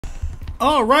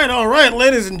All right,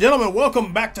 ladies and gentlemen,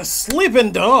 welcome back to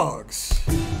Sleeping Dogs.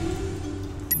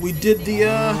 We did the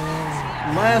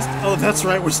last. Oh, that's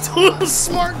right, we're still in a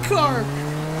smart car.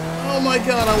 Oh my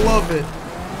god, I love it.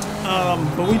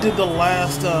 But we did the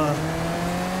last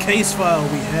case file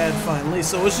we had finally,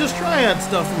 so it's just triad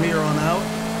stuff from here on out,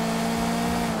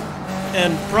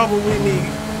 and probably me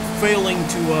failing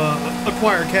to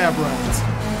acquire cab rides.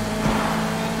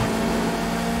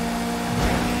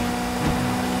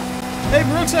 Hey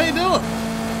Brooks, how you doing?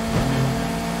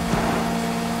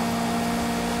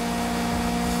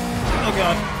 Oh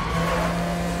god.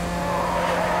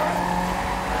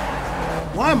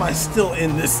 Why am I still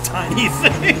in this tiny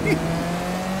thing?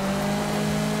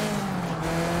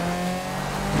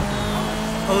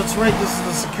 Oh, that's right, this is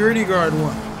the security guard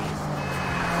one.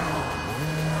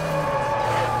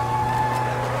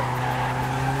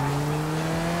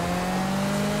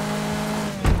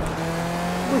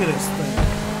 Look at this thing.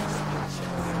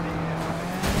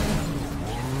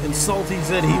 And Salty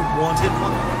said he wanted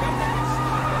one.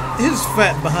 His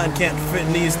fat behind can't fit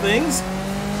in these things.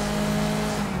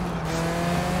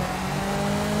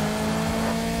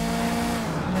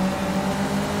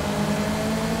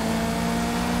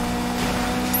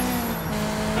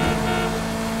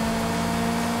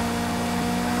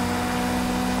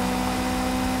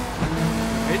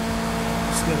 Right.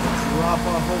 Just gonna drop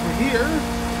off over here.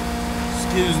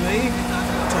 Excuse me.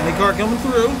 Tiny car coming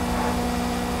through.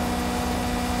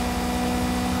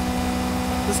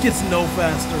 This gets no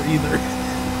faster either.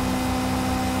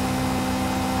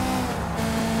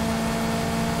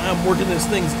 I'm working this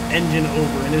thing's engine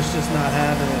over and it's just not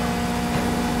having it.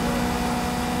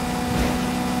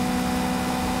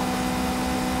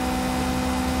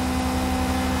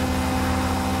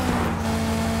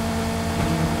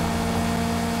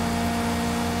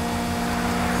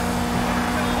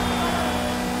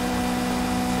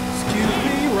 Excuse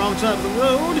me, wrong side of the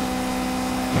road.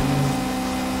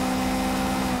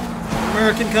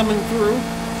 American coming through.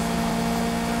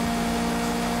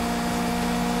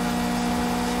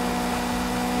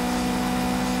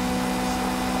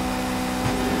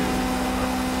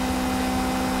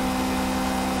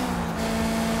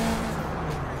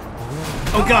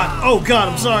 Oh God,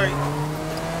 I'm sorry.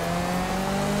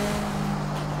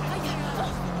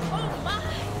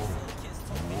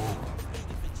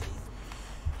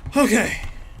 Okay.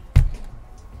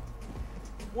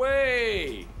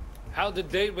 Way! How'd the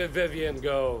date with Vivian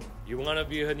go? You wanna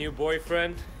be her new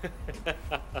boyfriend?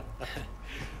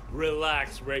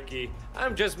 Relax, Ricky.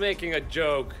 I'm just making a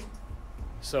joke.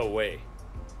 So wait,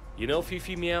 you know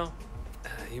Fifi Meow?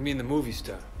 You mean the movie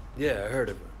star? Yeah, I heard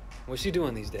of her. What's she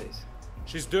doing these days?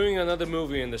 She's doing another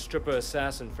movie in the Stripper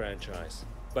Assassin franchise.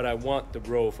 But I want the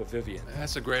role for Vivian.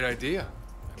 That's a great idea.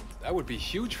 That would be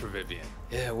huge for Vivian.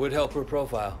 Yeah, it would help her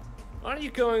profile. Aren't you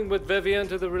going with Vivian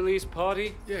to the release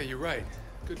party? Yeah, you're right.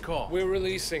 Good call. We're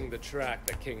releasing the track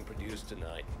that King produced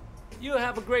tonight. You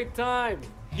have a great time.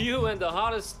 You and the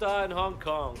hottest star in Hong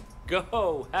Kong.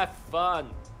 Go, have fun.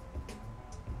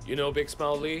 You know Big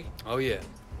Smile Lee? Oh yeah,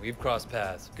 we've crossed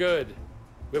paths. Good.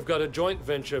 We've got a joint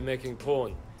venture making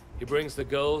porn. He brings the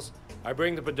girls, I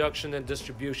bring the production and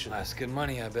distribution. That's good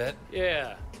money, I bet.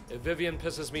 Yeah, if Vivian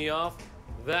pisses me off,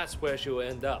 that's where she'll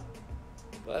end up.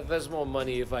 But there's more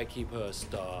money if I keep her a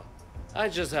star. I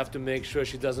just have to make sure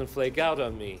she doesn't flake out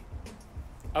on me.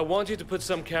 I want you to put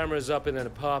some cameras up in an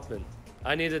apartment.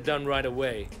 I need it done right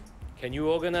away. Can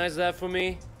you organize that for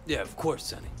me? Yeah, of course,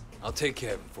 Sonny. I'll take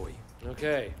care of it for you.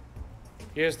 Okay.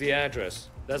 Here's the address.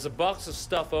 There's a box of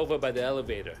stuff over by the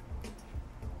elevator.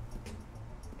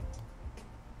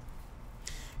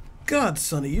 God,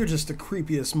 Sonny, you're just the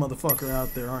creepiest motherfucker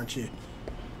out there, aren't you?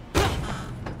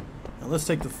 Now let's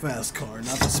take the fast car,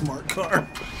 not the smart car.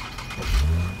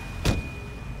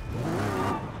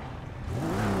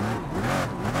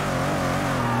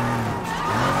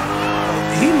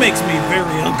 He makes me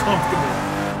very uncomfortable.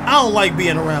 I don't like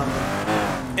being around him.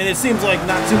 And it seems like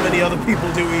not too many other people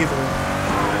do either.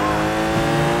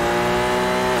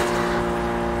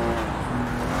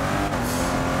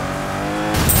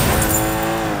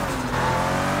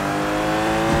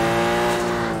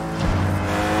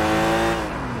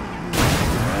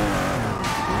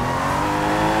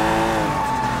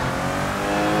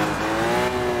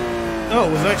 Oh,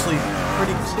 it was actually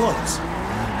pretty close.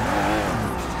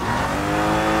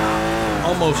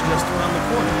 Almost just around the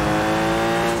corner.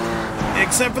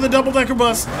 Except for the double-decker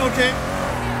bus. Okay.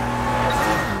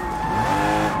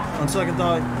 On second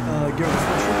thought, give it a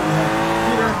full shoot and have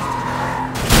Peter.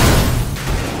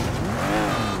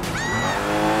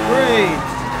 Great.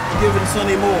 Giving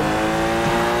Sonny more.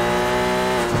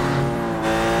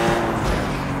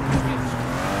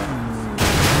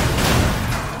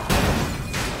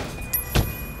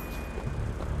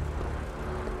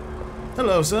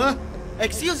 Hello, sir.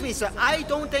 Excuse me, sir. I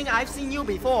don't think I've seen you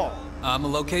before. I'm a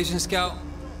location scout.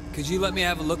 Could you let me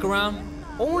have a look around?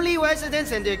 Only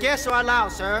residents and their guests are allowed,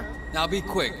 sir. I'll be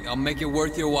quick. I'll make it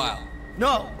worth your while.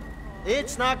 No,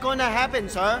 it's not gonna happen,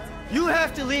 sir. You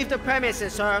have to leave the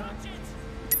premises, sir.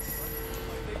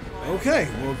 Okay,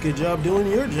 well, good job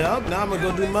doing your job. Now I'm gonna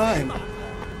go do mine.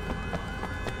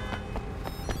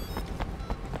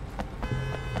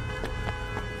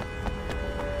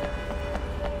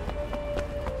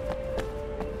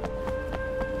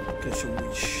 Okay, so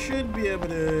we should be able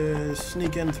to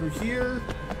sneak in through here.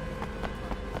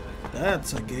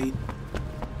 That's a gate.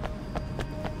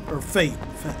 Or fate.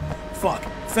 Fuck.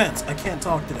 Fence. I can't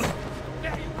talk today.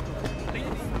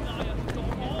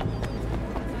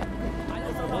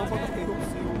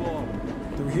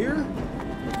 Through here?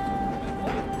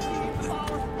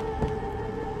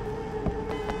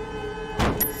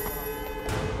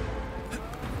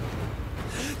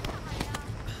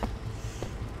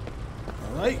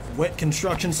 Alright, wet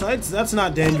construction sites. That's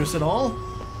not dangerous at all.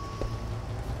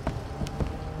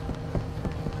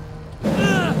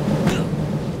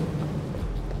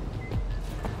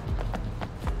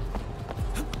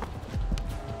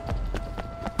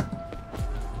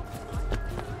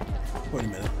 Wait a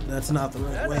minute, that's not the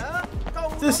right way.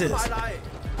 This is.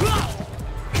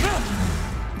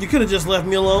 You could have just left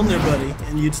me alone there, buddy,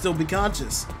 and you'd still be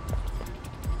conscious.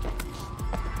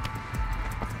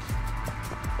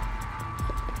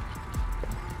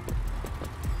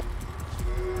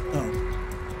 Oh.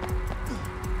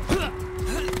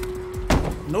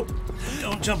 Nope.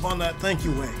 Don't jump on that thank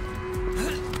you way.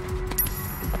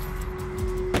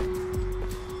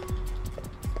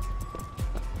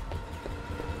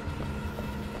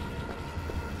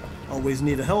 Always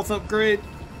need a health upgrade.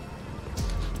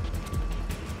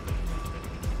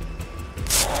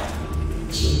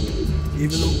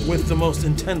 Even with the most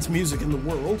intense music in the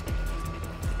world.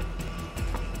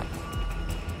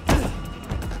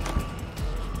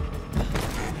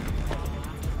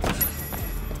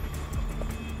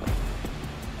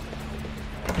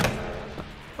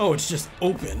 Oh, it's just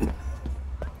open.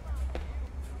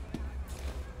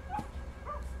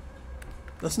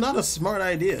 That's not a smart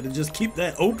idea to just keep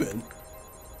that open.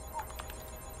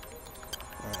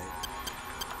 Alright.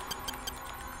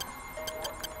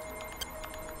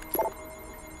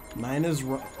 Mine is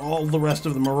all the rest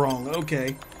of them are wrong.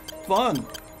 Okay. Fun.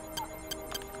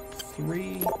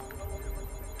 3.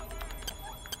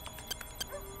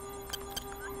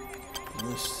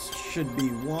 This should be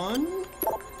 1.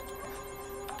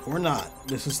 Or not.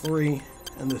 This is 3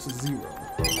 and this is 0.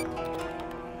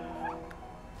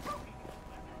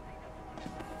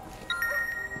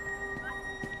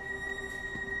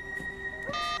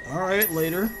 Alright,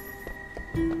 later.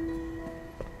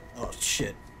 Oh,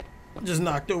 shit. Just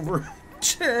knocked over a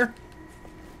chair.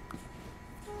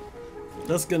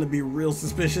 That's gonna be real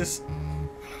suspicious.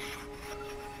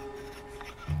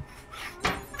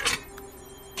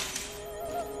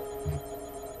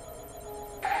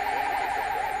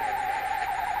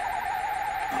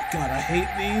 Oh, God, I hate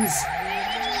these.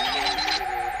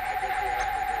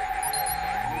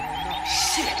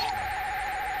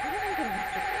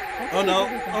 Oh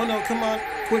no, come on,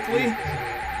 quickly. I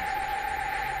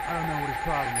don't know what his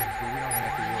problem is, but we don't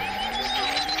have to worry.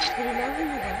 Do you know who you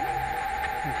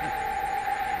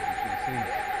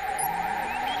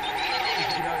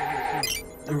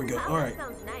are? There we go, alright.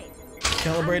 Sounds nice.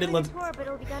 Calibrate it, let's... Tour, but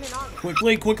it'll be done in August.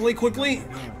 Quickly! Do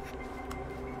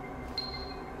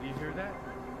you hear that?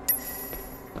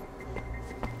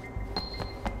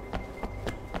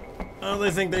 Oh,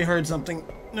 they think they heard something.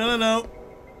 No.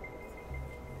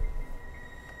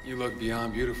 You look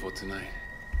beyond beautiful tonight.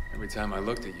 Every time I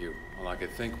looked at you, all I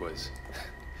could think was,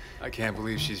 I can't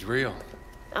believe she's real.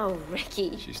 Oh,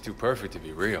 Ricky. She's too perfect to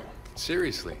be real.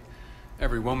 Seriously.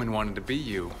 Every woman wanted to be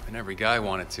you, and every guy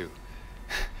wanted to.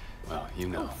 Well, you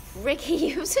know. Oh, Ricky,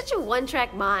 you have such a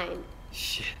one-track mind.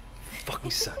 Shit.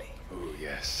 Fucking Sonny. Oh,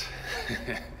 yes.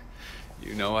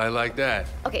 You know I like that.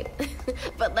 Okay,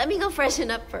 but let me go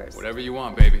freshen up first. Whatever you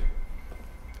want, baby.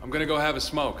 I'm gonna go have a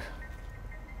smoke.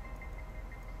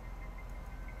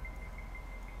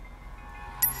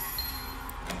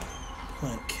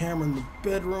 Plant camera in the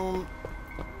bedroom.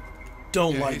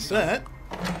 Don't Yeah, like hey, son. that.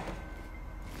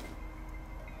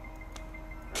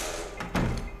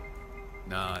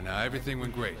 Nah, everything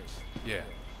went great. Yeah.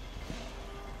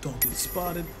 Don't get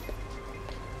spotted.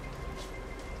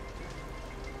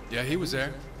 Yeah, he was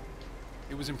there.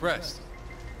 He was impressed.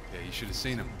 Yeah, you should have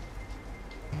seen him.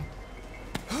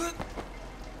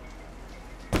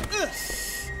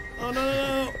 Oh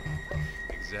no.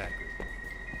 Exactly.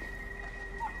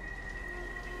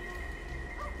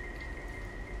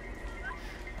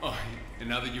 Oh, and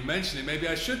now that you mention it, maybe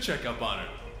I should check up on her.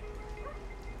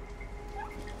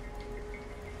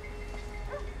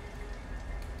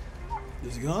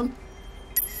 Is he gone?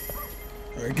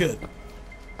 Very good.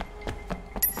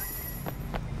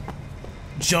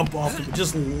 Jump off,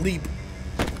 just leap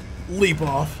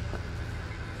off.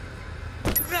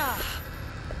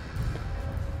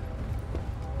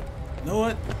 You know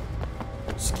what?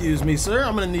 Excuse me, sir.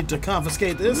 I'm gonna need to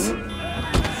confiscate this.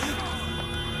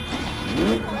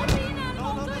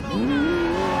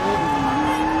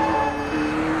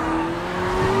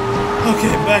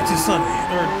 Okay, back to Sunny.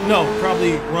 Or, no,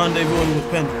 probably rendezvousing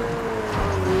with Pendler.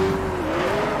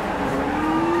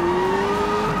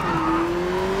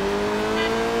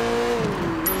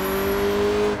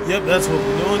 Yep, that's what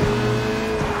we're doing.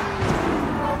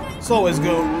 It's always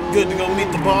good to go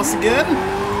meet the boss again.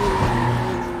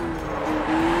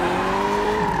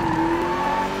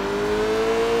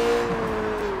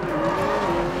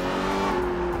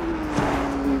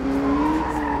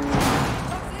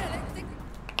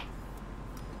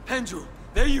 Andrew,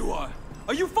 there you are.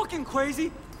 Are you fucking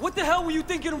crazy? What the hell were you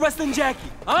thinking of arresting Jackie,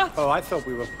 huh? Oh, I thought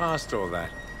we were past all that.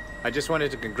 I just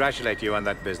wanted to congratulate you on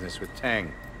that business with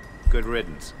Tang. Good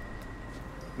riddance.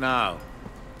 Now,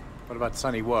 what about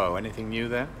Sunny Woe? Anything new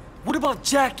there? What about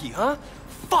Jackie, huh?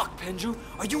 Fuck, Pendrew.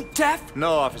 Are you deaf?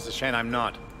 No, Officer Shen, I'm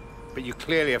not. But you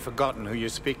clearly have forgotten who you're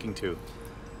speaking to.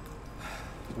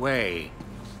 Wei,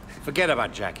 forget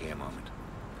about Jackie a moment.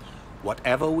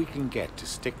 Whatever we can get to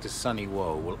stick to Sunny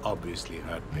Woe will obviously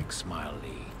hurt Big Smile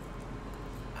Lee.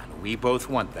 And we both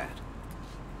want that.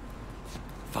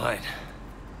 Fine.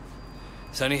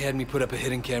 Sunny had me put up a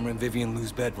hidden camera in Vivian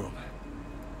Liu's bedroom.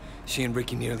 She and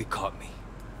Ricky nearly caught me.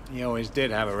 He always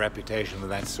did have a reputation for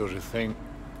that sort of thing.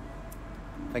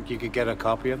 Think you could get a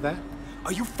copy of that?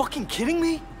 Are you fucking kidding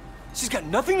me? She's got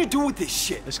nothing to do with this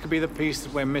shit. This could be the piece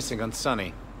that we're missing on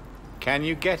Sunny. Can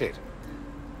you get it?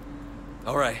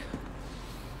 All right.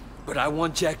 But I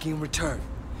want Jackie in return.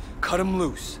 Cut him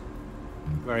loose.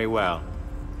 Very well.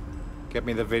 Get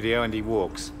me the video and he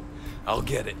walks. I'll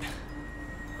get it.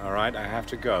 All right, I have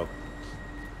to go.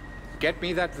 Get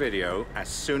me that video as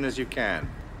soon as you can.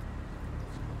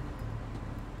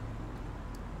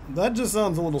 That just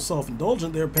sounds a little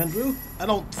self-indulgent there, Pendrew. I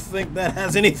don't think that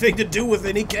has anything to do with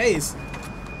any case.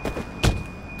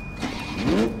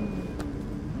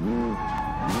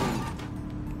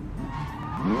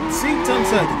 See, 10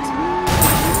 seconds.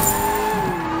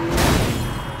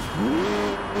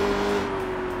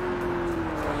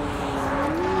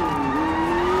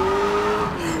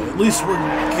 At least we're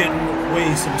getting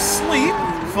away some sleep,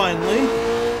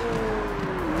 finally.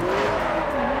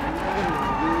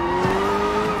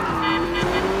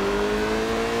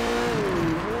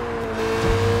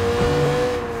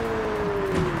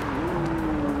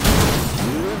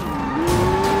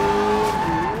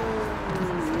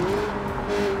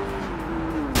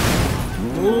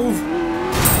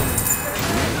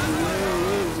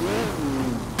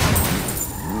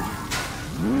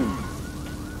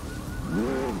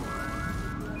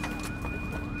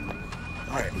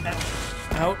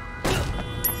 Out.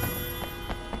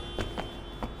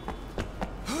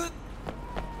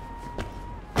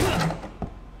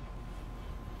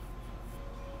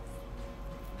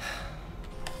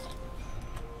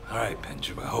 All right,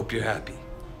 Pendrew, I hope you're happy.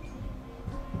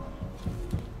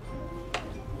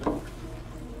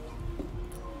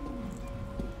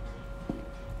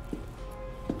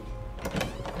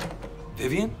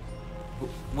 Vivian?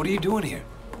 What are you doing here?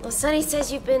 Well, Sunny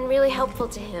says you've been really helpful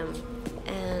to him.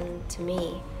 And to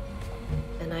me.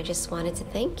 And I just wanted to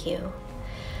thank you.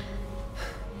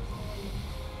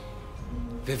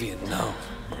 Vivian, no.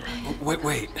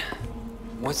 Wait.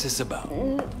 What's this about?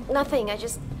 Nothing. I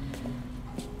just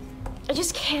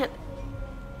can't.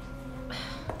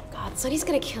 God, Sunny's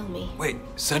gonna kill me. Wait,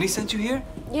 Sunny sent you here?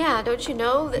 Yeah, don't you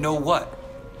know that? Know what?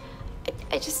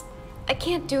 I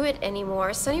can't do it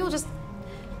anymore. Sunny will just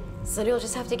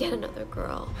have to get another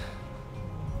girl.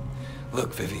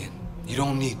 Look, Vivian, you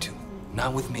don't need to.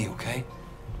 Not with me, okay?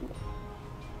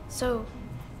 So,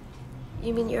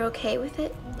 you mean you're okay with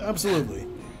it? Absolutely.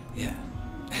 Yeah,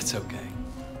 it's okay.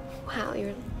 Wow,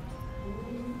 you're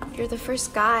the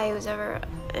first guy who's ever,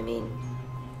 I mean,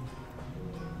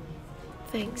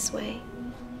 thanks, Wei.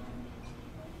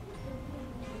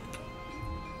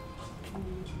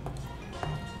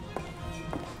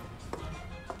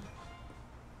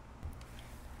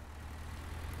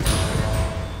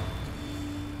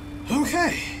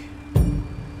 Okay.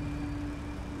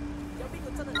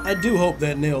 I do hope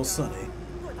that nails Sunny.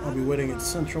 I'll be waiting at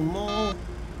Central Mall.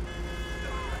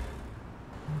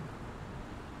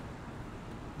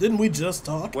 Didn't we just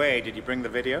talk? Wait, did you bring the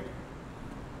video?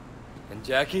 And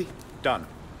Jackie? Done.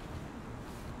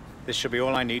 This should be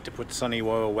all I need to put Sunny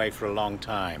Woe away for a long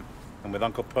time. And with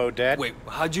Uncle Po dead... Wait,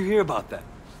 how'd you hear about that?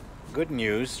 Good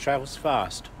news travels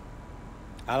fast.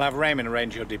 I'll have Raymond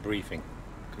arrange your debriefing.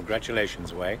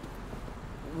 Congratulations, Wei.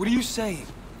 What are you saying?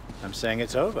 I'm saying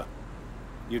it's over.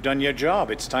 You've done your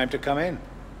job. It's time to come in.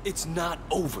 It's not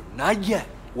over. Not yet.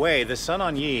 Wei, the Sun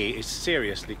On Yee is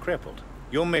seriously crippled.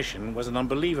 Your mission was an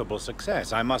unbelievable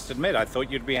success. I must admit, I thought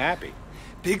you'd be happy.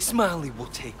 Big Smiley will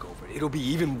take over. It'll be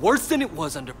even worse than it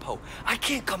was under Poe. I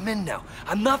can't come in now.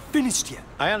 I'm not finished yet.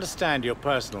 I understand your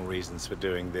personal reasons for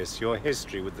doing this, your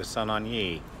history with the Sun On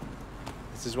Yee.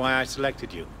 This is why I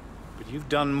selected you. But you've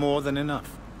done more than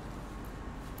enough.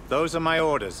 Those are my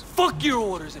orders. Fuck your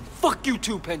orders, and fuck you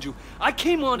too, Penju. I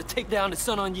came on to take down the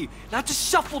Sun On Yee, not to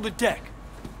shuffle the deck.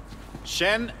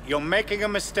 Shen, you're making a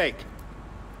mistake.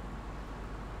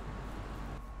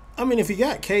 I mean, if you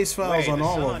got case files on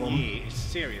all of them. The Sun On Yee is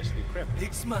seriously crippled.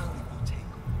 Big Smiley will take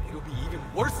over. It'll be even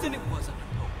worse than it was under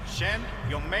Poe. Shen,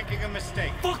 you're making a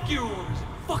mistake. Fuck your orders,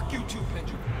 and fuck you too,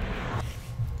 Penju.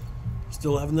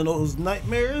 Still having those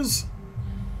nightmares?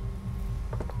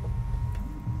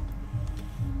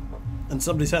 And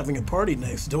somebody's having a party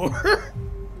next door.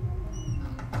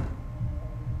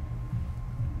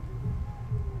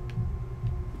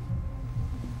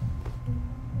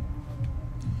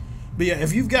 But yeah,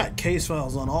 if you've got case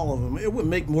files on all of them, it would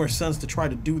make more sense to try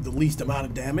to do the least amount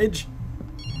of damage.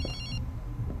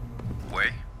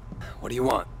 Wei? What do you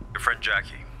want? Your friend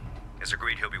Jackie has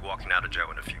agreed he'll be walking out of jail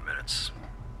in a few minutes.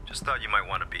 Just thought you might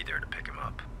want to be there to pick him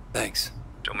up. Thanks.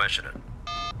 Don't mention it.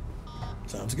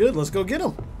 Sounds good. Let's go get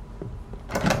him.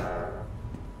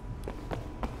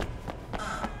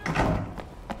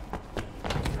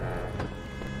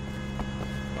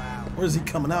 Where's he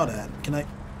coming out at? Can I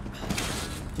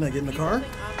get in the car?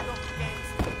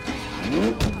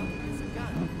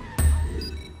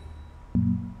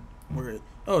 Where?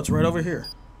 Oh, it's right over here.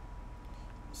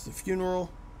 It's the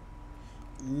funeral.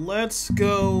 Let's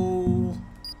go.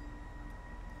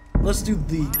 Let's do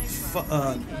the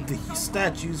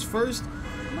statues first.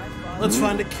 Let's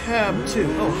find a cab too.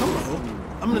 Oh, hello.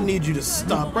 I'm gonna need you to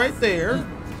stop right there.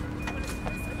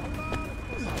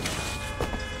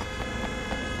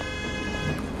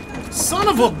 Son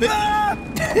of a bitch!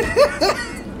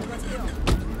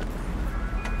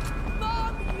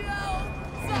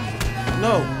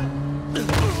 No.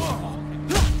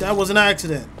 That was an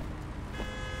accident.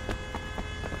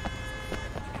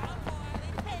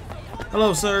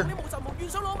 Hello, sir.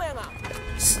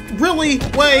 Really?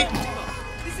 Wait.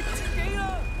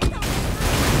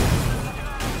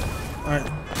 Alright.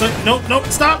 Nope, nope.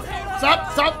 Stop.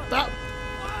 Stop, stop, stop.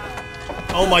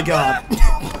 Oh my god.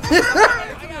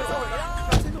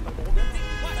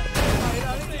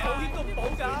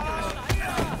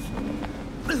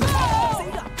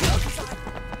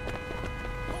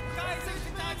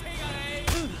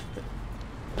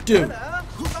 Dude.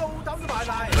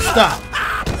 Stop.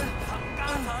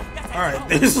 Alright,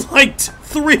 there's like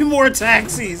 3 more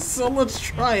taxis, so let's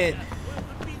try it.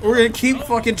 We're gonna keep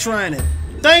fucking trying it.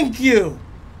 Thank you!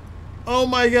 Oh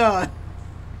my god.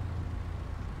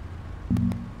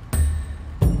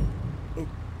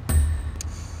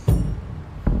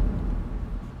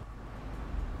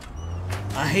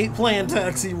 I hate playing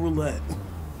taxi roulette.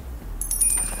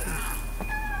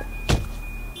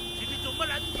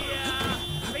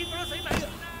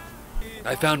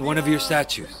 I found one of your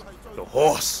statues. The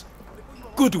horse.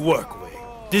 Good work, Wei.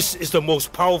 This is the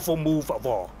most powerful move of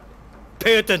all.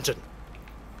 Pay attention.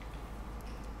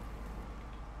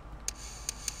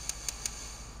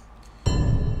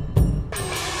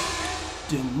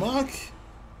 Mock.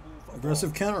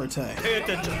 Aggressive counterattack. Pay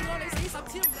attention.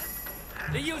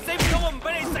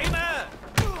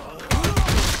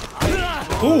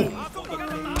 Ooh.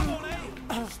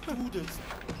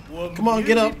 Come on,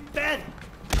 get up.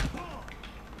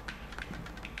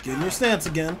 Get in your stance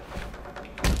again.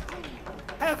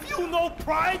 Have you no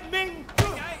pride, Ming?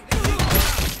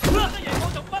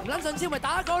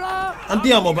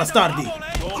 Andiamo, bastardi.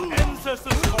 Your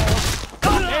ancestors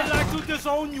called. They like to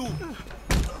disown you.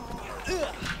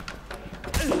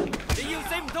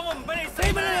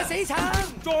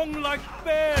 Strong like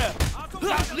bear.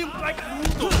 Limp like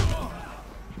noodle.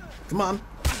 Come on.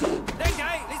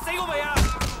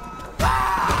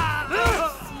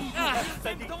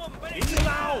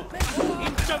 Now,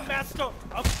 ancient master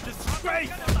of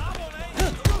disgrace.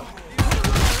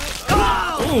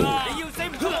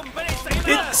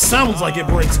 It sounds like it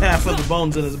breaks half of the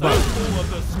bones in his body.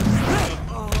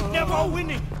 Never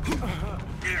winning.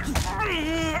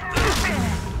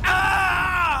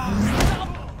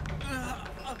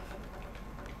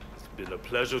 been a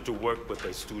pleasure to work with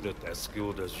a student as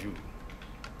skilled as you.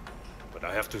 But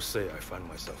I have to say, I find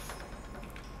myself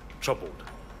troubled.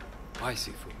 Why,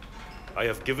 Sifu? I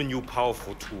have given you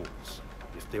powerful tools.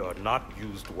 If they are not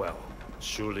used well,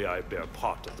 surely I bear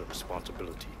part of the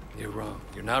responsibility. You're wrong.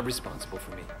 You're not responsible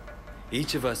for me.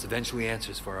 Each of us eventually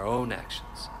answers for our own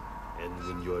actions. And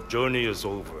when your journey is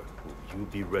over, will you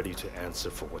be ready to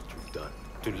answer for what you've done?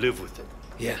 To live with it?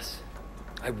 Yes,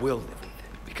 I will live with it.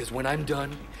 Because when I'm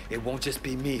done, it won't just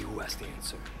be me who has to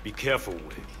answer. Be careful,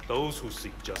 Wei. Those who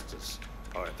seek justice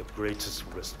are at the greatest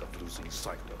risk of losing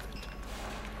sight of it.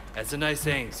 That's a nice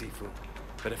saying, Sifu.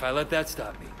 But if I let that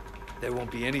stop me, there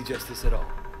won't be any justice at all.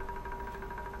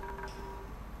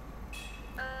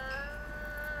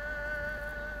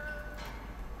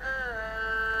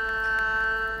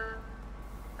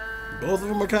 Both of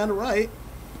them are kind of right.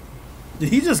 Did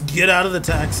he just get out of the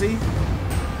taxi?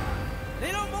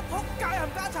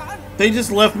 They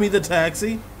just left me the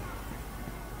taxi?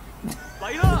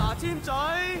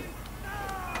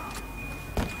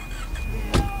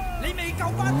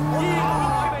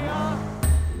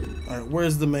 Alright,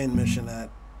 where's the main mission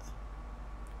at?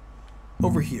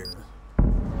 Over here. Oh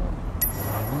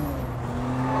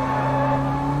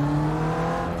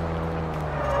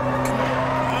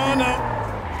no!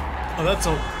 Oh, that's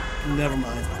a... Never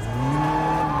mind.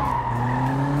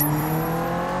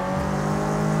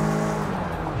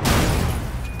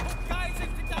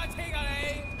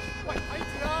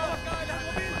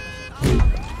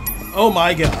 Oh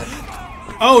my god.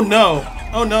 Oh no.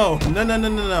 Oh no. No, no, no,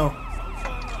 no, no.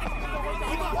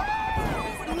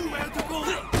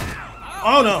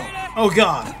 Oh no. Oh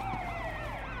god.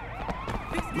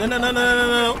 No, no, no, no, no,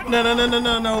 no, no, no, no, no,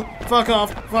 no, no. Fuck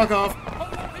off. Fuck off.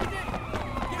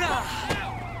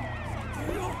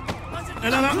 No,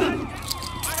 no, no.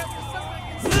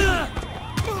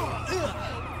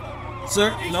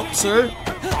 Sir. No, sir.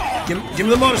 Give me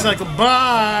the motorcycle.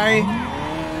 Bye.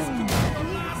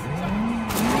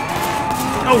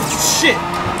 Oh, shit!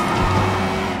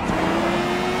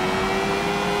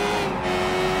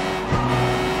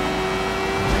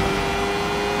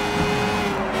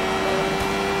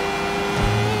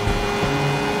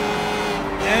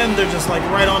 And they're just like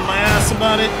right on my ass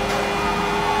about it.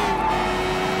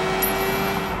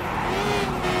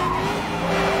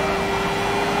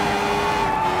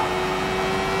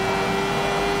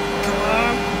 Come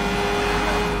on.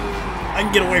 I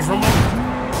can get away from them,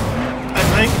 I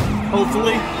think.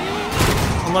 Hopefully.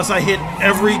 Unless I hit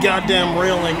every goddamn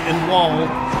railing and wall.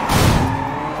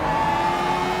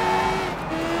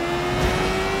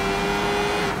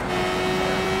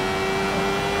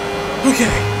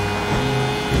 Okay.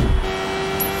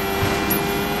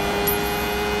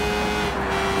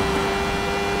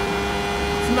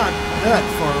 It's not that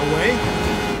far away.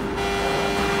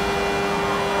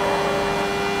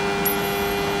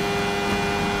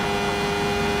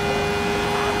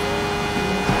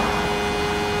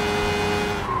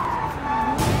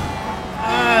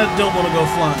 I don't want to go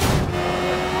flying.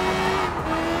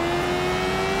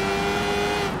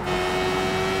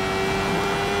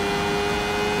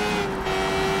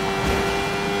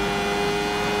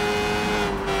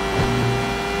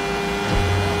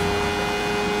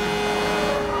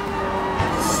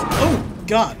 Oh,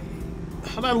 God.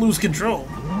 How'd I lose control?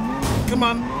 Come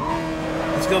on.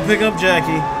 Let's go pick up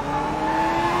Jackie.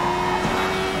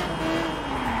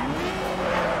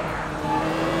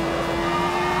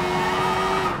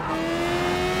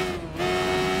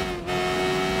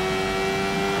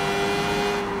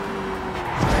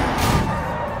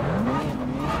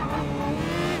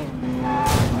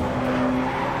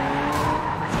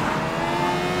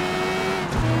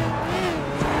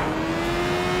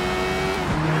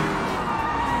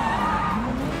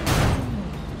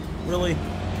 Really?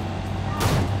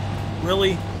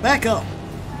 Really? Back up!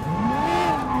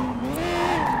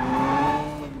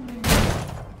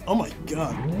 Oh my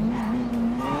god.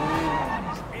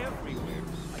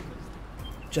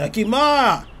 Jackie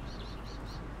Ma!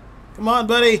 Come on,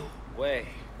 buddy! Way,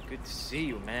 good to see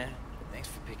you, man. Thanks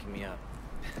for picking me up.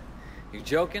 You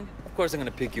joking? Of course I'm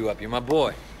gonna pick you up. You're my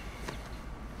boy.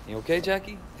 You okay,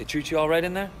 Jackie? They treat you all right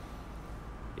in there?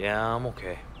 Yeah, I'm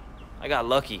okay. I got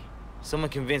lucky.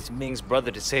 Someone convinced Ming's brother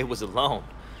to say it was alone.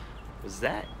 Was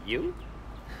that you?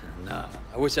 Nah,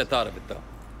 I wish I thought of it, though.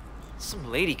 Some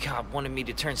lady cop wanted me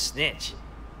to turn snitch.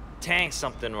 Tang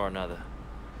something or another.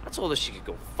 I told her she could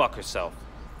go fuck herself.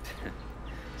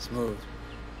 Smooth.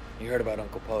 You heard about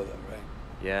Uncle Po, though, right?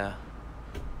 Yeah.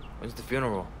 When's the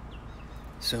funeral?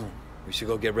 Soon. We should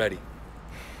go get ready.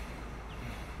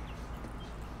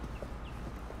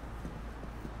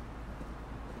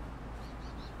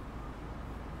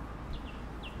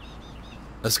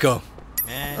 Let's go.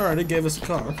 Man. All right, it gave us a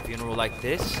car. Funeral like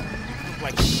this? Look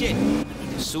like shit. I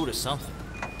need a suit or something.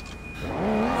 All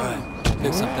right,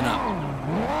 pick something up.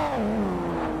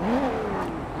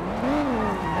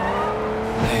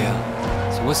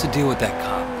 Hey, so what's the deal with that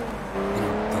cop? You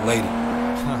know, the lady.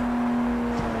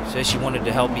 Huh. Said she wanted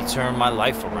to help me turn my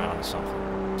life around or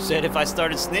something. Said if I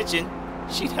started snitching,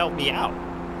 she'd help me out.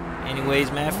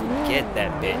 Anyways, man, forget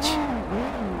that bitch.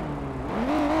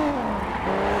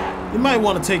 You might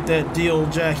want to take that deal,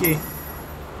 Jackie.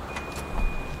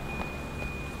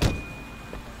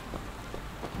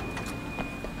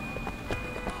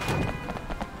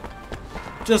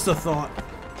 Just a thought.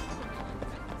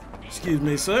 Excuse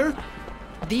me, sir.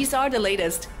 These are the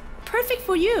latest. Perfect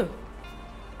for you.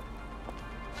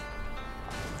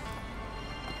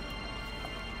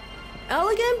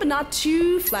 Elegant, but not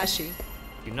too flashy.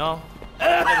 You know,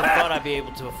 I never thought I'd be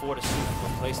able to afford a suit for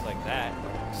a place like that.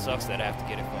 Sucks that I have to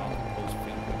get it for Uncle Poe's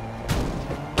funeral.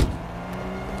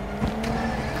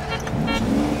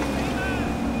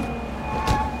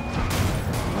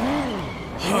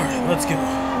 Alright, let's go.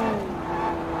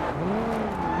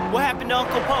 What happened to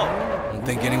Uncle Poe? I don't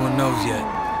think anyone knows yet.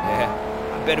 Yeah,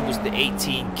 I bet it was the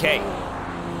 18K.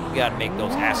 We gotta make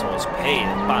those assholes pay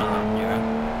to buy them, you know?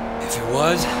 If it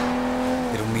was,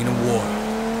 it'll mean a war.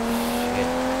 Shit.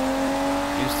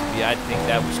 Used to be, I'd think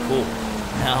that was cool.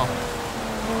 Now,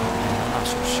 I'm not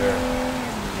so sure.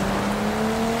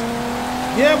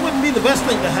 Yeah, it wouldn't be the best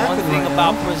thing to happen. One thing right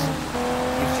about now. prison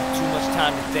gives you too much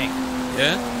time to think.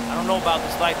 Yeah? I don't know about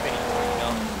this life anymore, you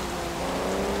know?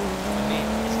 I mean,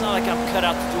 it's not like I'm cut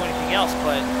out to do anything else,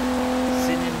 but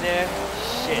sitting in there,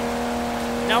 shit.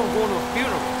 Now we're going to a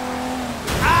funeral.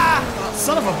 Ah!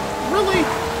 Son of a... Really?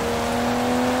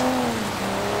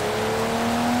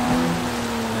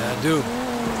 Yeah, I do.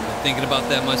 Been thinking about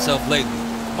that myself lately.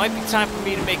 Might be time for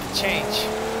me to make a change.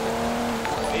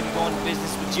 Maybe go into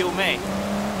business with Jill May.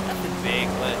 Nothing big,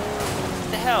 but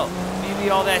what the hell? Maybe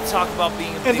all that talk about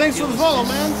being a Hey, big thanks deal for the is follow,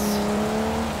 just... man.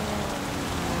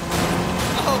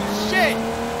 Oh, shit!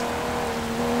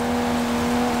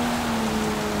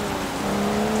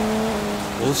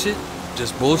 Bullshit?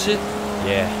 Just bullshit?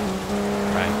 Yeah,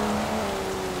 right.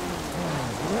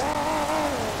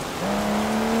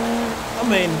 I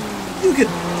mean, you could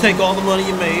take all the money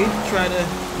you made, try to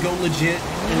go legit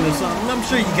into something. I'm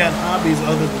sure you got hobbies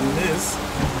other than this.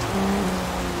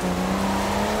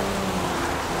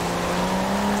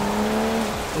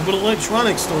 A good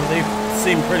electronics store, they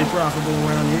seem pretty profitable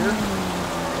around here.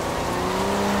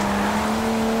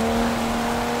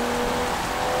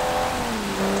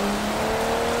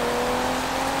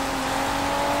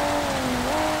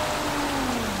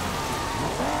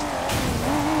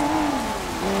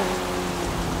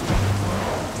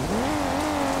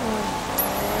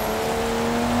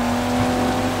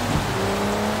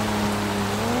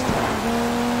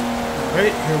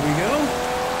 Alright, here we go.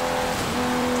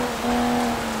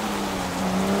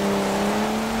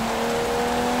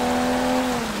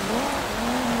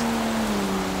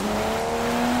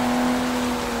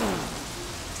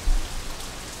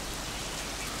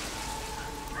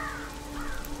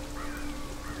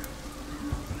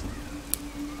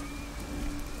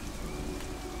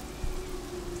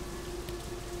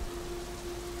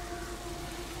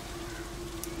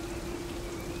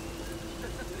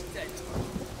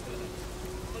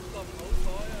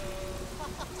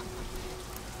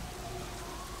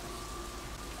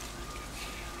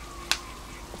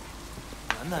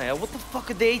 What the fuck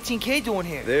are the 18K doing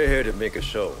here? They're here to make a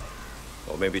show.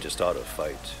 Or maybe to start a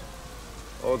fight.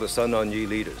 All the Sun On Yee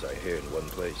leaders are here in one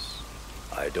place.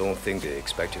 I don't think they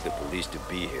expected the police to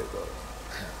be here, though.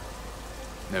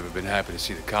 Never been happy to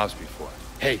see the cops before.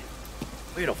 Hey,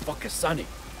 where the fuck is Sonny?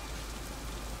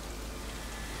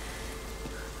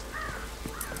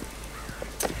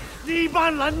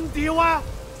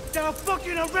 They're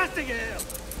fucking arresting him!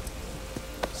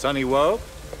 Sonny Woe,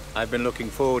 I've been looking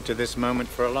forward to this moment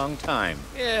for a long time.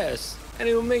 Yes, and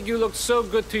it will make you look so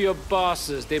good to your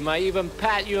bosses. They might even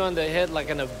pat you on the head like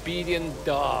an obedient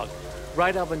dog.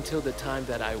 Right up until the time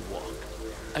that I walk.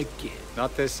 Again.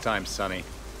 Not this time, Sonny.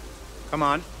 Come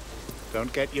on.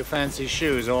 Don't get your fancy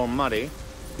shoes all muddy.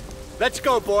 Let's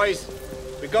go, boys.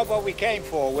 We got what we came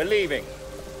for. We're leaving.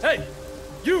 Hey!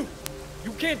 You!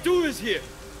 You can't do this here!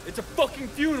 It's a fucking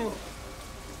funeral!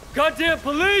 Goddamn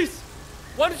police!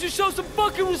 Why don't you show some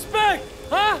fucking respect,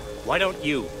 huh? Why don't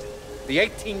you? The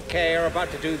 18K are about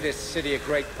to do this city a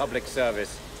great public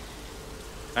service.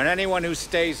 And anyone who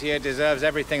stays here deserves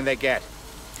everything they get.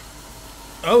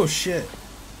 Oh, shit.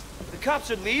 The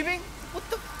cops are leaving? What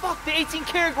the fuck? The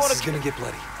 18K are going to... This is gonna get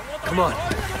bloody. Come on.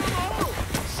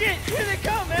 Shit, here they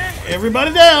come, man!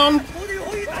 Everybody down! What are you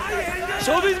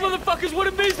Show these motherfuckers what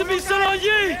it means to be Sun On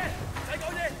Yee!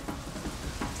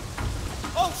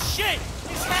 Oh shit!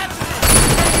 He's happening!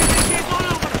 Get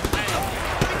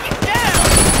down!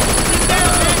 Get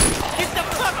down, man! Get the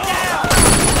fuck down!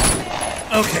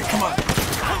 Okay, come on.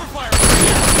 Cover fire!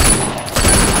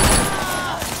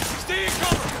 Stay in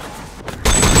cover!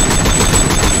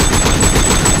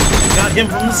 Got him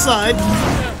from the side.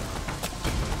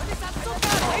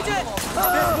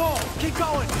 Keep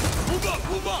going! Move up!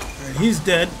 Move up! Alright, he's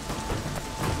dead.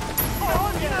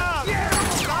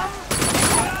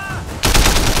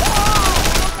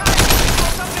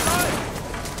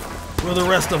 Where are the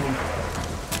rest of them?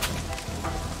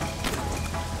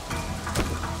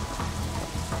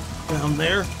 Down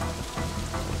there.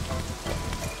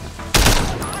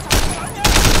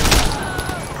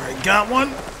 Alright, got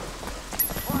one.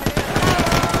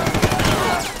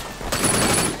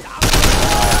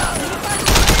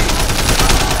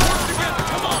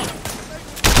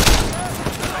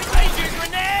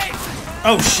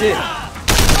 Oh shit.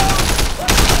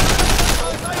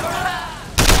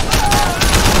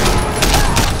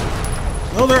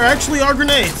 No, there actually are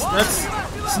grenades.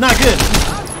 It's not good.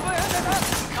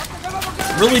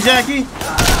 Really, Jackie?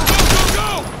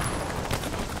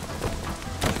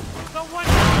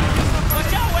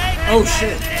 Oh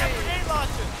shit.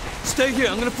 Stay here,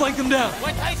 I'm gonna flank them down.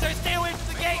 Wait, Tyson, stay away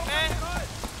from the gate, man.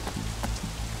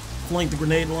 Flank the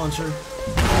grenade launcher.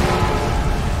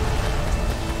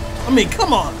 I mean,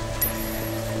 come on.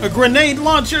 A grenade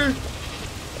launcher?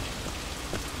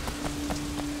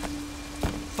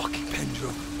 Fucking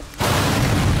Pendrew.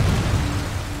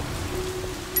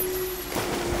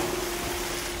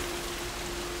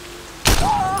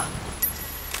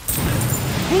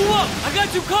 Move up! I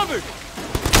got you covered!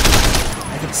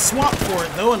 I can swap for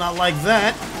it though, and I like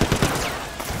that.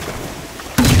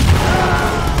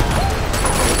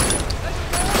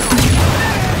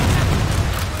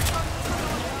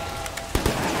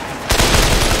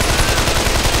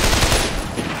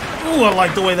 Ooh, I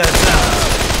like the way that sounds.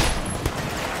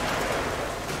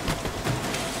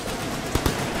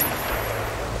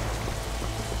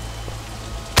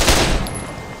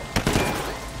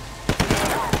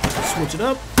 Switch it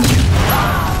up.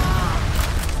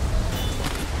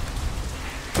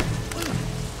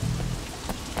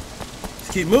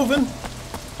 Let's keep moving.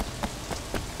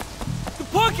 The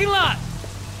parking lot!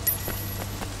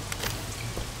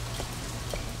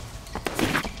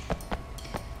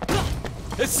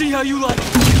 Let's see how you like it.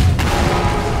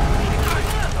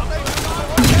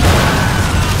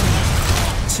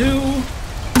 2, 4,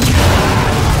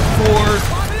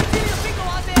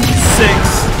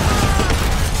 6,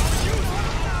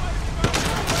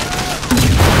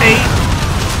 8.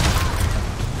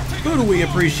 Who do we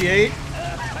appreciate?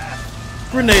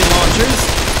 Grenade launchers.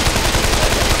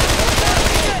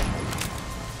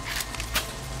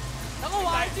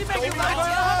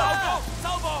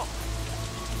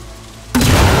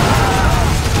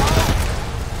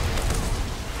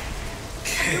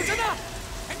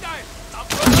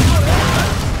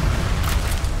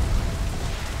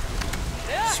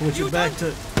 Switch it back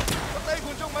to...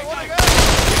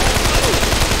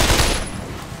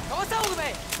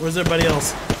 Where's everybody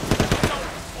else?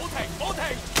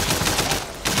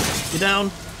 Get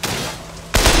down.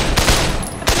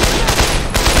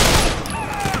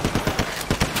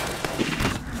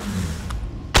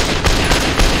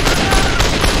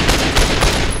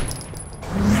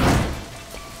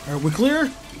 Are we clear?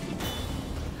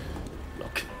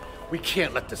 Look, we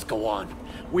can't let this go on.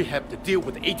 We have to deal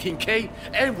with 18K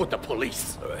and with the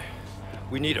police. All right.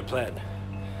 We need a plan.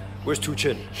 Where's Tu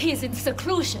Chin? He's in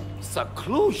seclusion.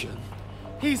 Seclusion?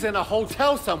 He's in a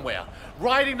hotel somewhere,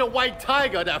 riding the white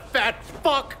tiger, that fat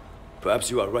fuck! Perhaps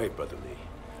you are right, Brother Lee.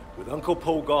 With Uncle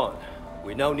Po gone,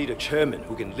 we now need a chairman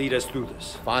who can lead us through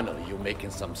this. Finally, you're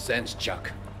making some sense,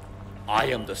 Chuck. I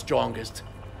am the strongest.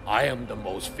 I am the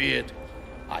most feared.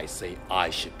 I say I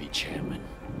should be chairman.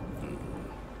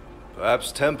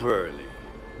 Perhaps temporarily.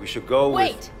 We should go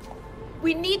Wait!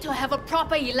 We need to have a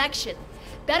proper election.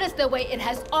 That is the way it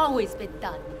has always been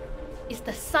done. It's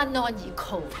the Sun On Yee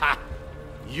code. Ha!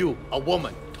 You, a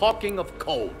woman, talking of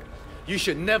code. You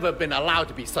should never have been allowed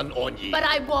to be Sun On Yee. But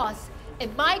I was,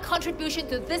 and my contribution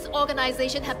to this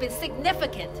organization have been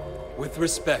significant. With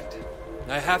respect,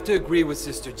 I have to agree with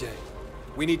Sister Jiang.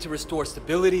 We need to restore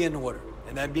stability and order,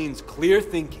 and that means clear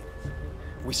thinking.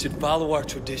 We should follow our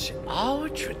tradition. Our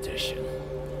tradition?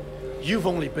 You've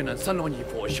only been on Sun On Yee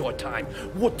for a short time.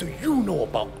 What do you know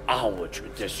about our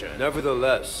tradition?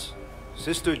 Nevertheless,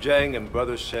 Sister Jiang and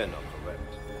Brother Shen are correct.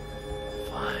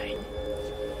 Fine.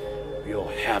 We'll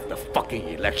have the fucking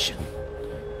election.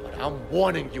 But But I'm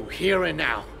warning you here and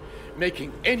now.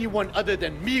 Making anyone other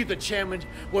than me the chairman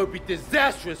will be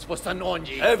disastrous for Sun On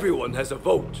Yee. Everyone has a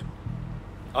vote.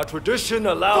 Our tradition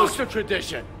allows... What's the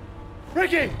tradition?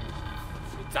 Ricky!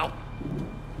 It's out.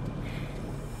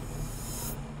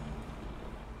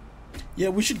 Yeah,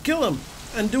 we should kill him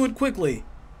and do it quickly.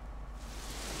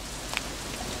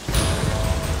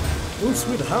 Ooh,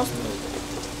 sweet, a houseboat.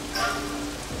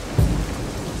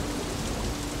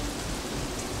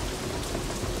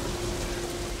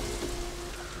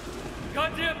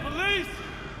 Goddamn police!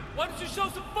 Why don't you show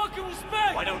some fucking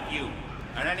respect? Why don't you?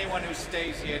 And anyone who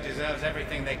stays here deserves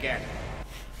everything they get.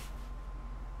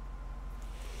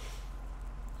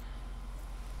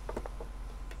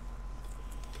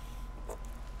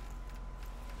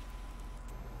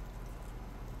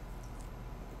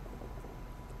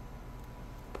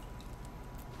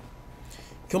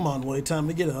 Come on, Wade, time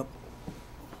to get up.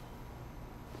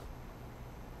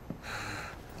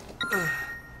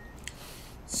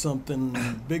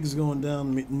 Something big's going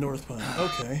down North Pine.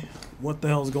 Okay, what the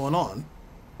hell's going on?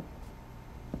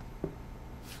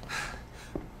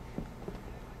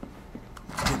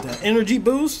 Get that energy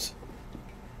boost.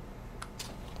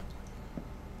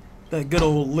 That good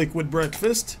old liquid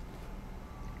breakfast.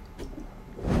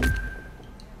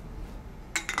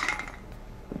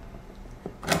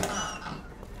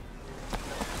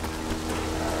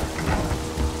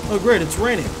 Oh great, it's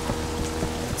raining.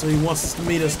 So he wants us to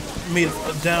meet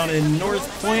down in North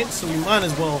Point, so we might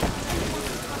as well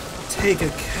take a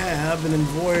cab and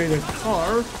avoid a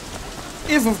car.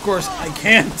 If, of course, I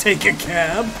can take a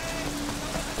cab.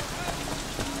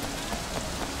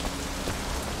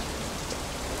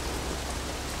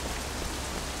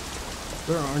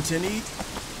 There aren't any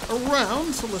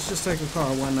around, so let's just take a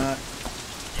car, why not?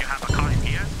 You have a car in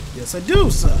here? Yes, I do,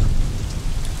 sir.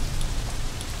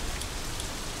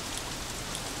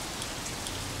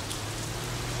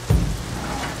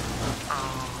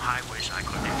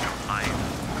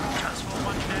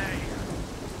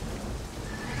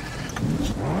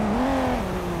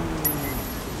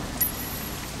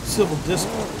 Civil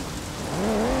discord.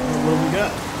 What do we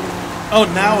got? Oh,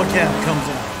 now a cab comes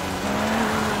out.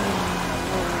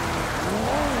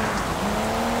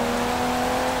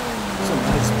 It's a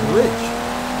nice bridge.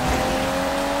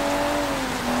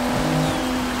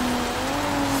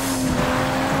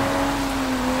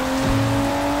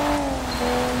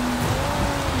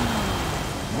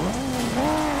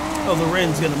 Oh, the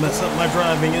rain's gonna mess up my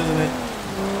driving, isn't it?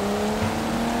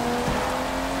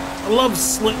 I love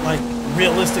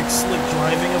realistic slick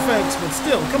driving effects, but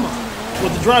still, come on.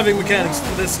 With the driving mechanics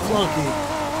this clunky,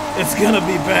 it's gonna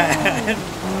be bad.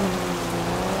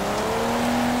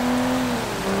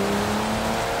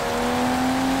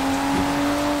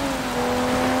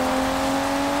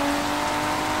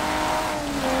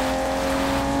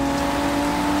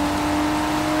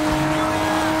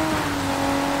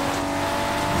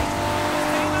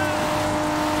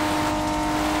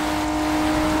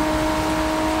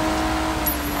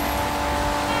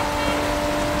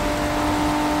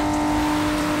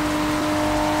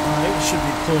 Should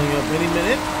be pulling up any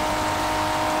minute.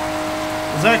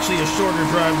 It was actually a shorter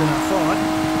drive than I thought.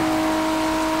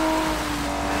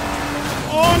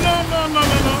 Oh no.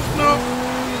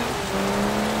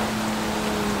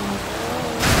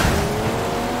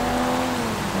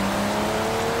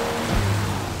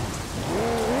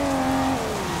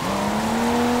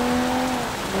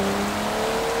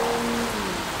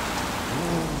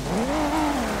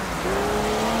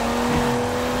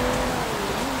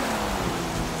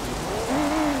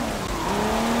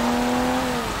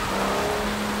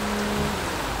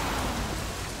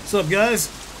 What's up, guys?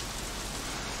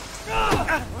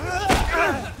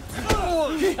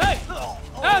 Hey!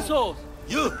 Assholes!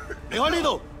 You!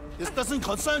 Leonardo! This doesn't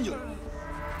concern you.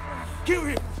 Kill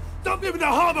him! Dump him in the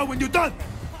harbor when you're done!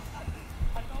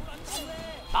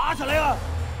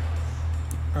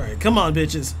 Alright, come on,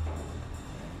 bitches.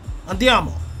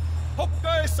 Andiamo.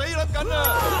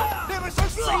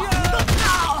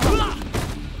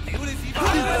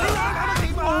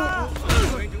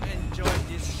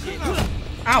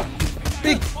 Ow!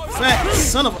 Big fat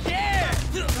son of a...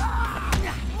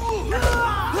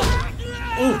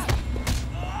 Ooh.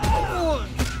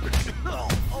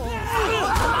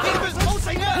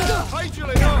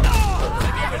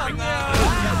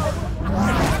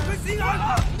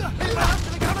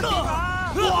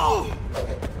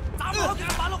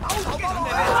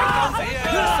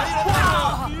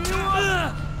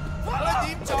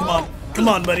 Come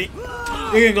on, buddy.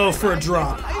 You're gonna go for a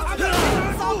drop.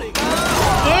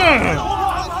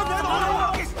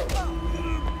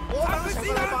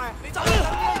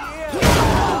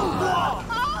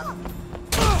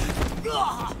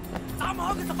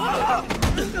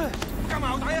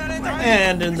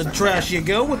 And in the trash you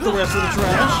go with the rest of the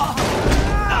trash.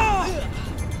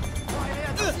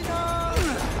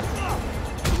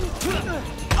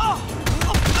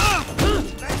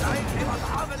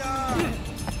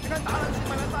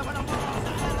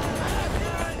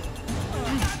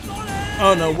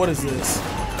 Oh no, what is this?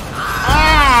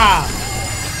 Ah!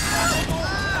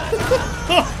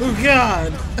 Oh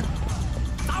god!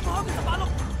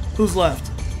 Who's left?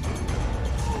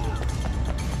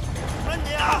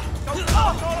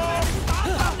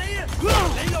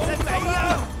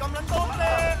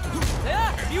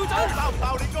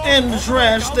 In the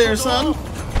trash there, son.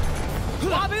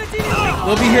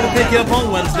 We'll be here to pick you up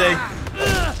on Wednesday.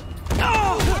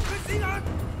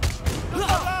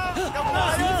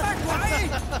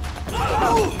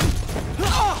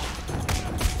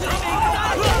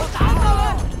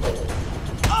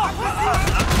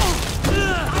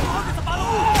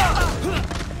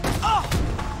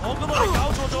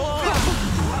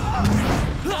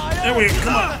 There we go.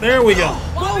 Come on. There we go.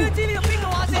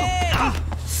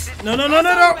 No, no, no,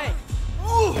 no, no.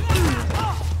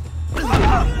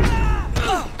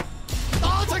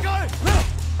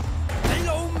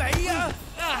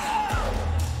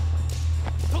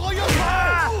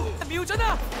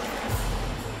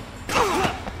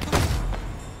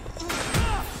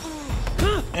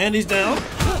 And he's down.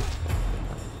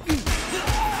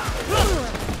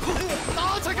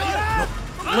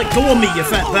 Let go of me, you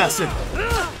fat bastard.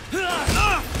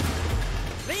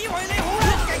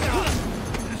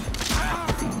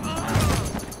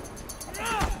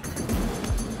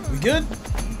 We good?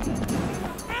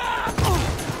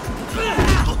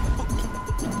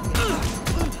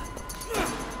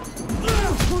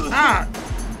 Ah!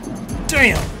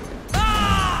 Damn!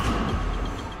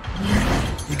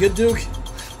 You good, Duke?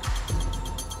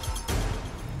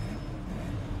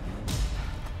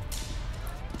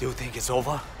 Do you think it's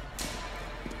over?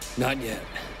 Not yet.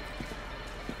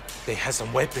 They had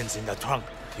some weapons in the trunk.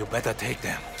 You better take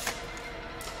them.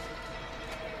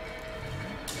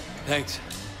 Thanks.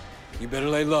 You better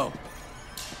lay low.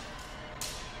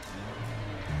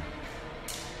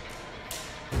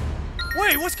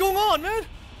 Wait, what's going on, man?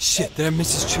 Shit, they're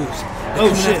Mrs. Chu's. They're Oh,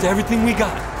 coming shit. after everything we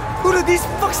got. Who do these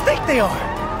fucks think they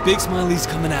are? Big Smiley's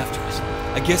coming after us.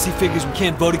 I guess he figures we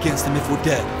can't vote against him if we're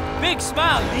dead. Big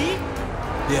smile, Lee.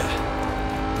 Yeah.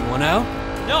 You want out?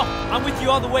 No, I'm with you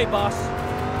all the way, boss.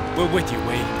 We're with you,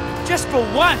 Wayne. Just for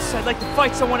once, I'd like to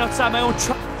fight someone outside my own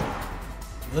truck.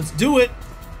 Let's do it.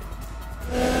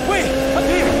 Wait, up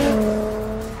here.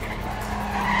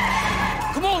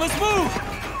 Come on, let's move.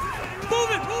 Move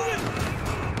it, move it.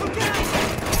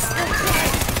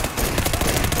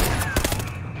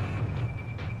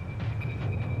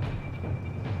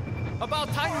 About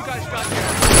time you guys got here.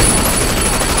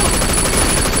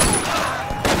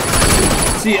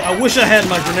 See, I wish I had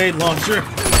my grenade launcher.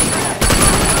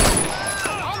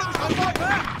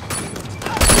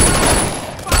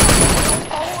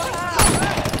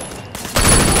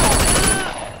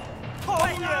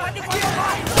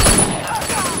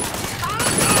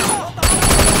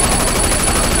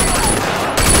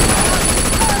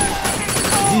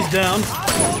 He's down.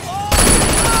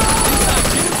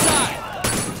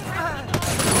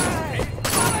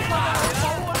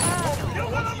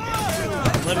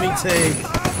 Let me take.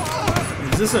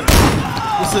 This is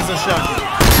a shotgun.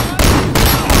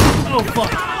 Oh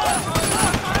fuck!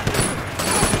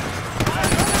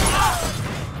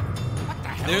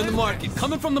 They're in the market.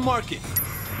 Coming from the market.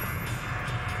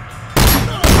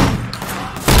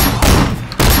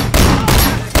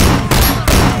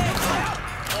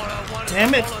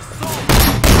 Damn it!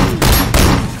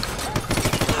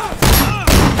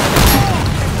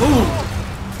 Ooh!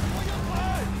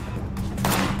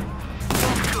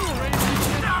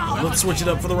 Let's switch it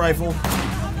up for the rifle.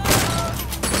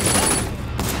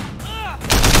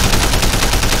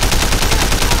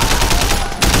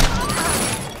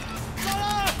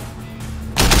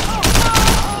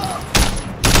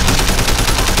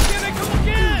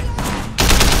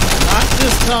 Not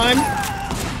this time.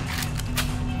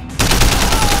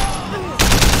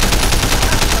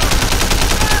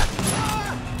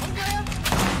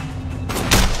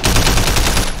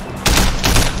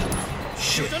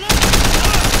 Shit.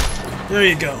 There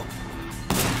you go.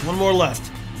 One more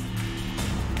left.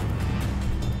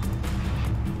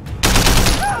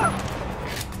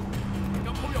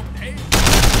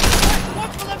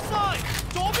 Watch the left side.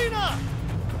 Dorvina.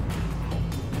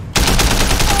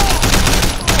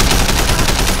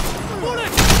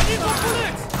 Bullets. I need more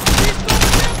bullets.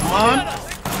 Come on.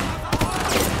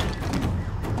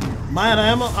 Am I out of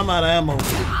ammo? I'm out of ammo.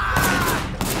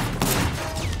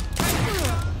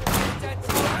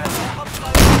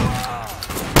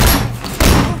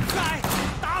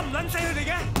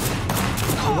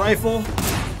 the rifle.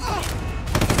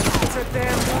 It's a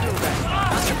damn voodoo rest.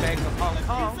 Not the Bank of Hong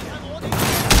Kong.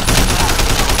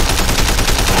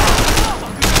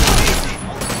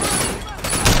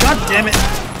 God damn it!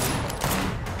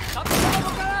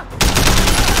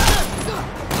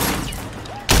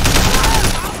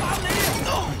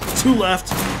 Two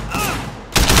left.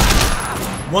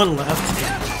 One left.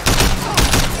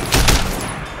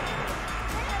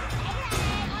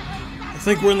 I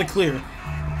think we're in the clear.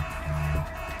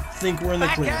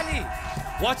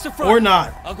 Watch the front. Or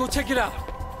not. I'll go check it out.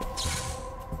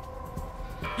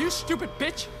 You stupid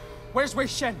bitch! Where's Wei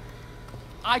Shen?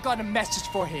 I got a message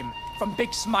for him from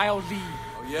Big Smile Lee.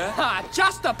 Oh yeah? Ha!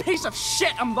 Just the piece of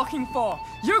shit I'm looking for.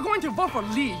 You're going to vote for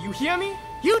Lee, you hear me?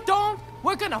 You don't?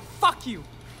 We're gonna fuck you.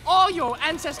 All your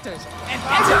ancestors and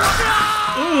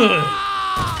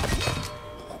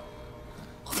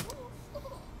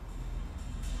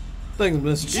Thanks,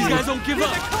 Mr. These guys don't give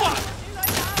up.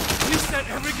 We sent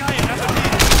every guy in ever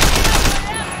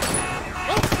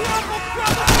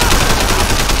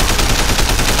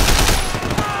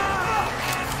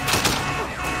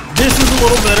This is a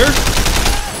little better.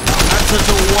 Not such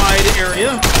a wide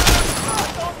area.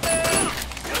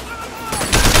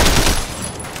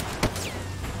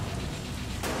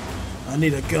 I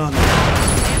need a gun.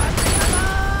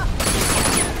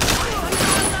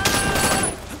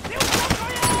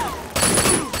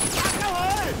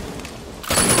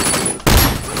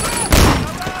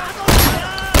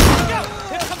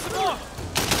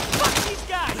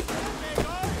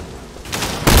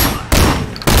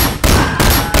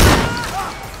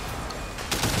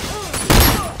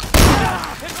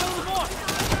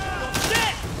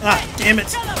 Ah, damn it.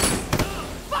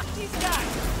 fuck these guys!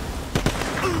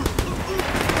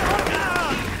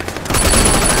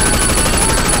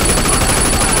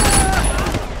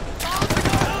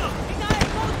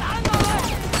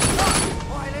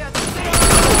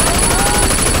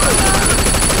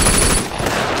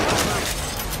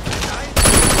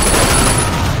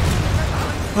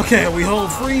 Okay, we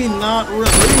hold free? Not really.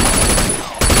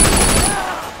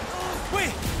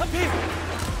 Wait, up here.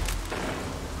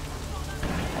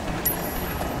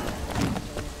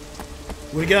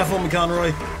 What do you got for me,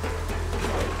 Conroy?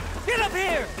 Get up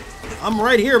here. I'm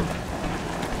right here.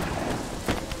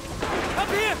 Up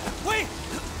here. Wait.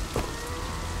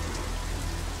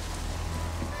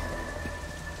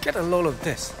 Get a load of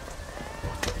this.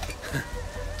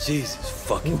 Jesus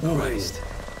fucking Christ.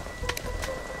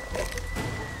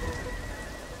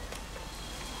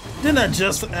 Didn't I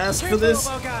just ask for this?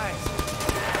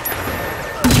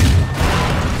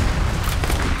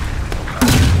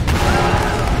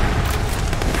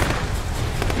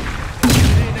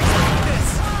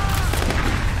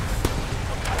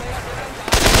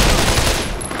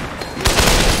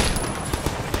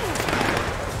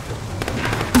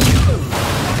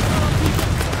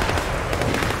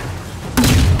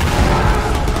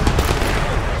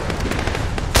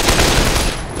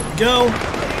 Go.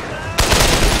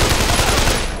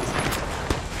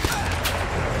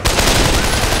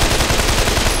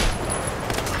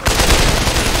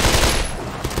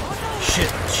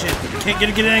 Shit. Can't get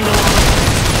a good angle on it.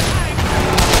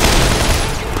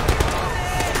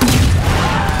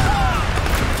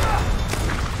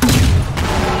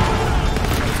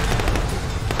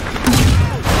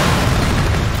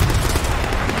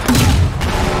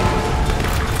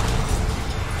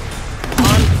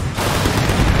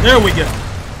 There we go.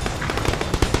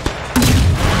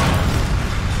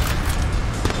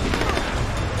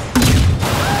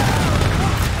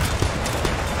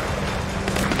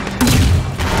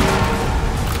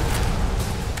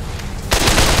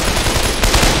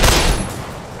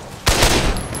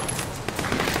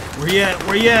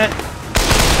 Where you at?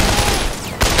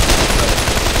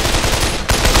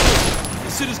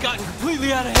 This shit has gotten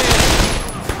completely out of hand.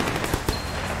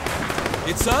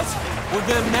 It's us or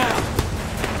them now.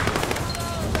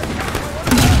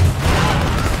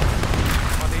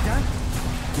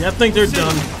 Yeah, I think they're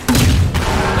done.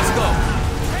 Let's go.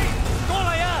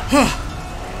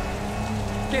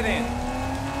 Get in.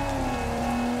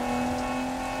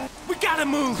 We gotta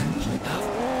move.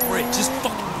 Great, just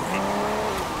fucking great.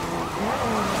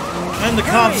 And the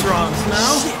cops are on us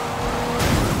now. Shit.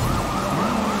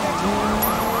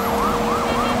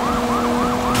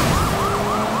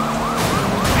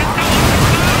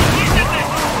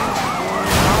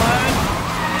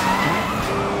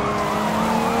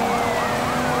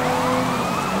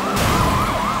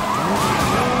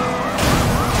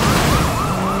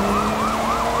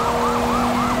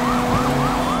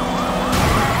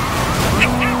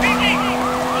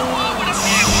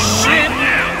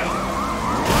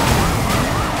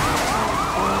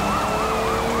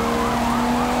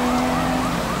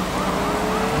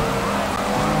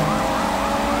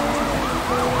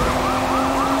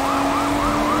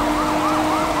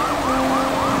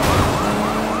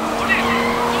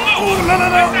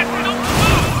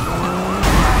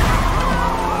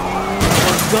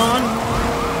 gone.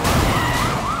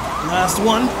 Last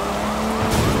one.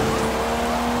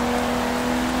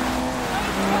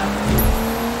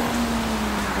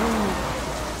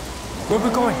 Where we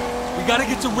going? We gotta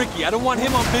get to Ricky. I don't want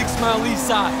him on Big Smile Lee's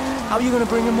side. How are you gonna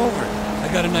bring him over? I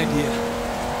got an idea.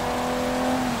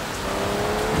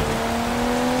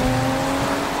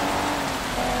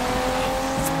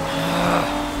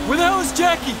 Where the hell is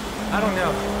Jackie? I don't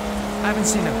know. I haven't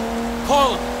seen him.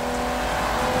 Call him.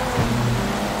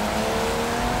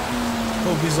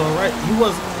 Hope he's all right.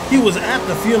 He was at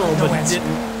the funeral, No but answer. he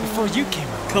didn't Before you came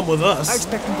around, come with us. I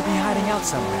expect him to be hiding out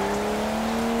somewhere.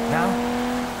 Now,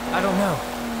 I don't know.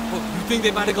 Well, you think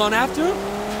they might have gone after him?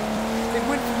 They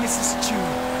went for Mrs. Chu.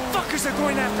 Fuckers are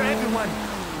going after everyone.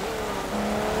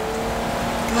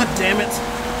 God damn it.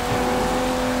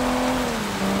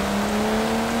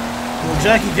 Well,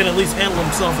 Jackie can at least handle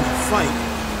himself in a fight.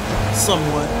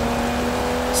 Somewhat.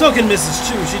 So can Mrs.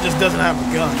 Chu. She just doesn't have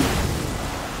a gun.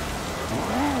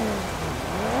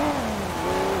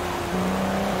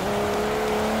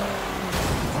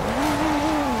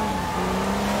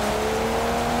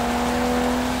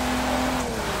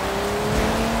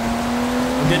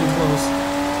 We're getting close.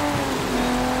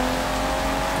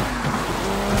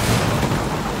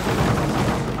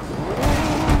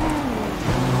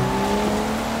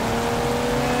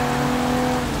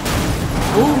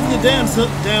 Move the damn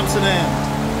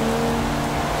sedan.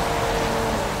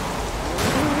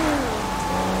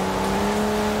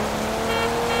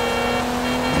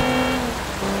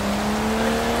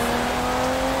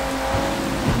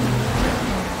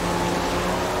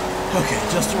 Okay,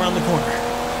 just around the corner.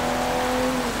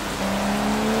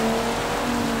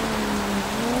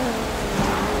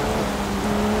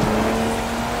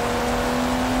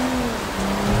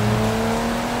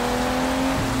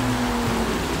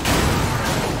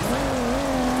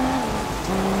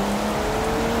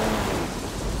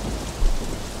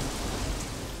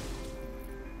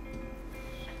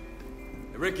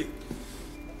 Ricky.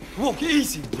 Look,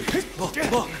 easy.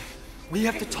 Look. We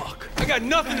have to talk. I got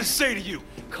nothing to say to you.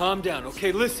 Calm down,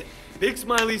 okay? Listen. Big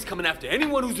Smiley's coming after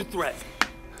anyone who's a threat.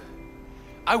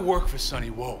 I work for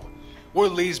Sonny Woe. We're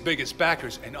Lee's biggest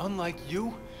backers, and unlike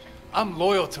you, I'm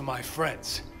loyal to my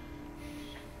friends.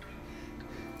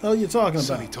 What the hell are you talking about?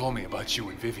 Sonny told me about you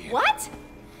and Vivian. What?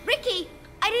 Ricky,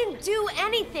 I didn't do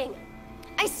anything.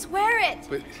 I swear it.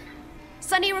 But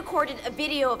Sonny recorded a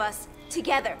video of us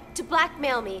together to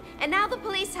blackmail me, and now the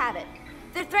police have it.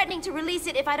 They're threatening to release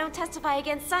it if I don't testify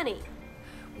against Sonny.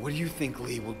 What do you think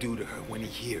Lee will do to her when he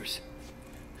hears?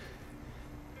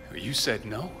 you said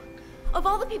no? Of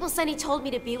all the people Sonny told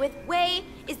me to be with, Wei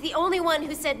is the only one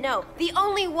who said no. The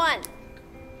only one.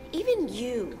 Even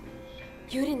you.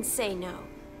 You didn't say no.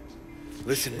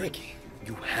 Listen, Ricky,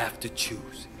 you have to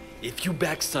choose. If you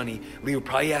back Sonny, Lee will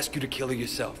probably ask you to kill her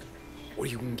yourself. Or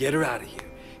you can get her out of here,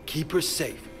 keep her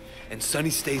safe, and Sonny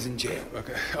stays in jail.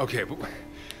 Okay, but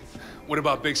what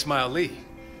about Big Smile Lee?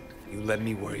 You let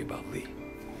me worry about Lee.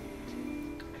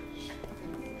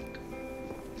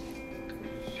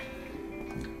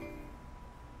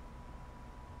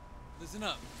 Listen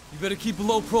up. You better keep a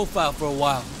low profile for a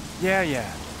while.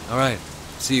 Yeah. All right.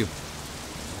 See you.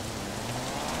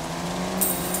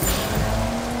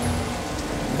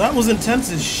 That was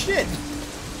intense as shit.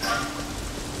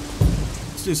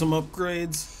 Let's do some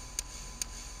upgrades.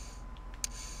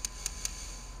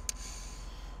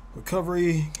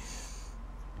 Recovery.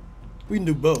 We can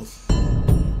do both.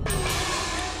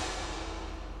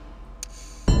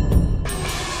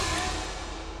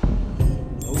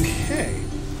 Okay.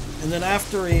 And then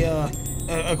after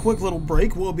a quick little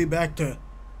break, we'll be back to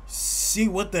see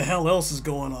what the hell else is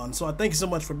going on. So I thank you so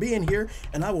much for being here,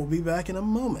 and I will be back in a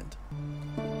moment.